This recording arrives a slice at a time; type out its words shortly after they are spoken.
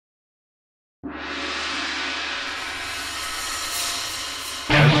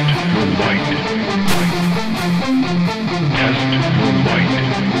might. Test your might.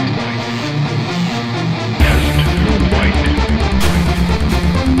 Test your might.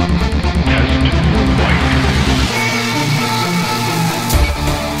 Test your might.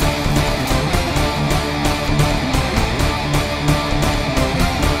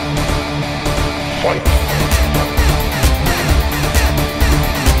 Fight.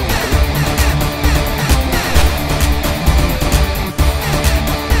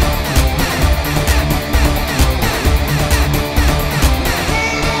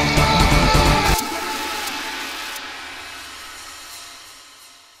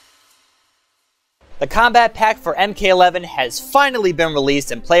 The Kombat Pack for MK11 has finally been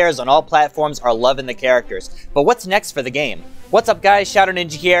released and players on all platforms are loving the characters. But what's next for the game? What's up guys, Shadow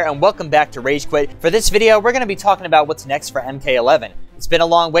Ninja here and welcome back to Rage Quit. For this video, we're going to be talking about what's next for MK11. It's been a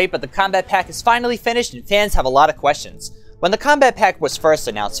long wait, but the Kombat Pack is finally finished and fans have a lot of questions. When the Kombat Pack was first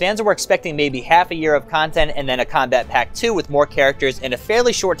announced, fans were expecting maybe half a year of content and then a Kombat Pack 2 with more characters in a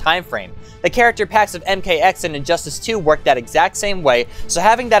fairly short time frame. The character packs of MKX and Injustice 2 worked that exact same way, so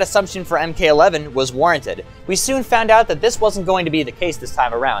having that assumption for MK11 was warranted. We soon found out that this wasn't going to be the case this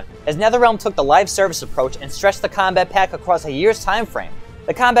time around, as NetherRealm took the live service approach and stretched the Kombat Pack across a year's time frame.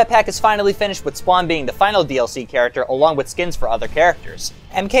 The Kombat Pack is finally finished with Spawn being the final DLC character along with skins for other characters.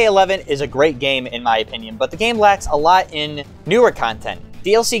 MK11 is a great game in my opinion, but the game lacks a lot in newer content.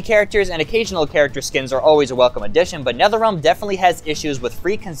 DLC characters and occasional character skins are always a welcome addition, but NetherRealm definitely has issues with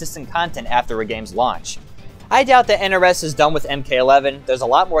free consistent content after a game's launch. I doubt that NRS is done with MK11, there's a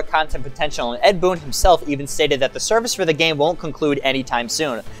lot more content potential, and Ed Boon himself even stated that the service for the game won't conclude anytime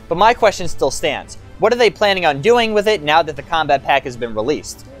soon. But my question still stands. What are they planning on doing with it now that the Kombat Pack has been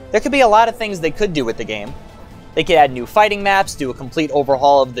released? There could be a lot of things they could do with the game. They could add new fighting maps, do a complete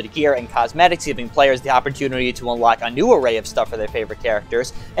overhaul of the gear and cosmetics, giving players the opportunity to unlock a new array of stuff for their favorite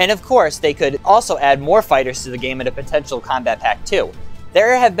characters, and of course, they could also add more fighters to the game in a potential Kombat Pack 2.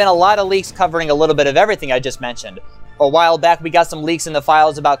 There have been a lot of leaks covering a little bit of everything I just mentioned. A while back, we got some leaks in the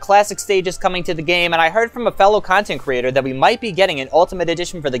files about classic stages coming to the game, and I heard from a fellow content creator that we might be getting an Ultimate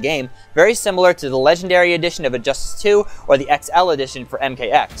Edition for the game, very similar to the Legendary Edition of Injustice 2 or the XL Edition for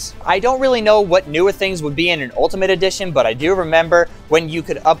MKX. I don't really know what newer things would be in an Ultimate Edition, but I do remember when you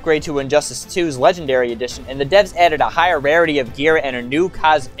could upgrade to Injustice 2's Legendary Edition, and the devs added a higher rarity of gear and new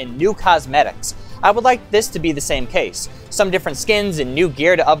cosmetics. I would like this to be the same case. Some different skins and new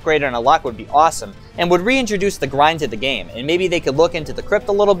gear to upgrade and unlock would be awesome, and would reintroduce the grind to the game, and maybe they could look into the crypt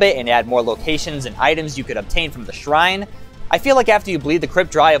a little bit and add more locations and items you could obtain from the shrine. I feel like after you bleed the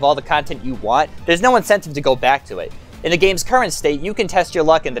crypt dry of all the content you want, there's no incentive to go back to it. In the game's current state, you can test your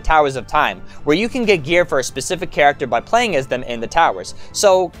luck in the Towers of Time, where you can get gear for a specific character by playing as them in the towers,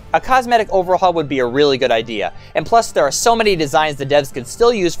 so a cosmetic overhaul would be a really good idea, and plus there are so many designs the devs could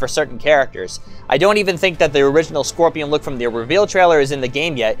still use for certain characters. I don't even think that the original Scorpion look from the reveal trailer is in the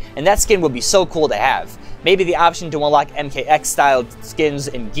game yet, and that skin would be so cool to have. Maybe the option to unlock MKX-styled skins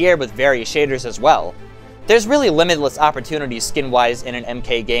and gear with various shaders as well. There's really limitless opportunities skin-wise in an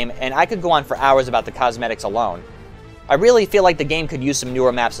MK game, and I could go on for hours about the cosmetics alone. I really feel like the game could use some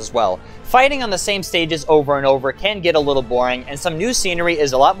newer maps as well. Fighting on the same stages over and over can get a little boring, and some new scenery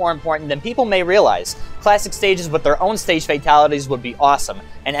is a lot more important than people may realize. Classic stages with their own stage fatalities would be awesome,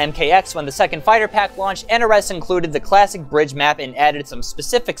 and MKX, when the second fighter pack launched, NRS included the classic bridge map and added some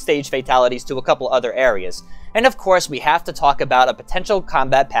specific stage fatalities to a couple other areas. And of course, we have to talk about a potential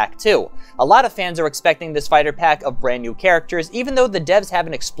Kombat Pack 2. A lot of fans are expecting this fighter pack of brand new characters, even though the devs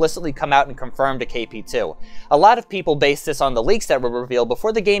haven't explicitly come out and confirmed a KP2. A lot of people base this on the leaks that were revealed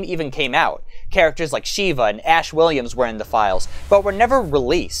before the game even came out. Characters like Shiva and Ash Williams were in the files, but were never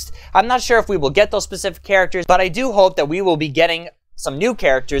released. I'm not sure if we will get those specific characters, but I do hope that we will be getting some new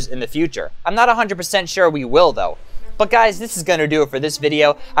characters in the future. I'm not 100% sure we will though. But guys, this is going to do it for this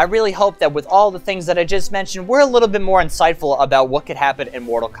video. I really hope that with all the things that I just mentioned, we're a little bit more insightful about what could happen in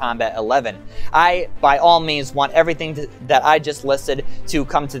Mortal Kombat 11. I, by all means, want everything that I just listed to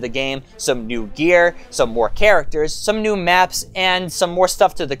come to the game. Some new gear, some more characters, some new maps, and some more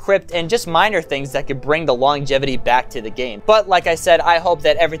stuff to the crypt, and just minor things that could bring the longevity back to the game. But like I said, I hope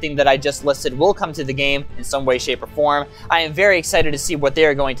that everything that I just listed will come to the game in some way, shape, or form. I am very excited to see what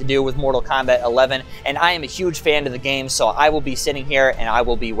they're going to do with Mortal Kombat 11, and I am a huge fan of the game, so I will be sitting here and I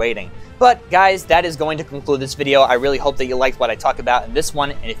will be waiting. But guys, that is going to conclude this video. I really hope that you liked what I talked about in this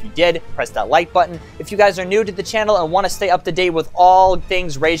one, and if you did, press that like button. If you guys are new to the channel and want to stay up to date with all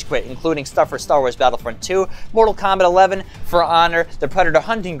things Rage Quit, including stuff for Star Wars Battlefront 2, Mortal Kombat 11, For Honor, the Predator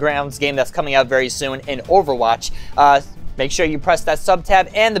Hunting Grounds game that's coming out very soon, and Overwatch, Make sure you press that sub tab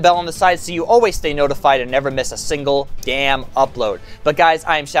and the bell on the side so you always stay notified and never miss a single damn upload. But guys,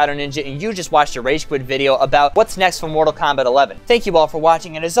 I am Shadow Ninja and you just watched a Rage Quit video about what's next for Mortal Kombat 11. Thank you all for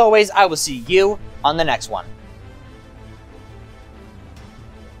watching, and as always, I will see you on the next one.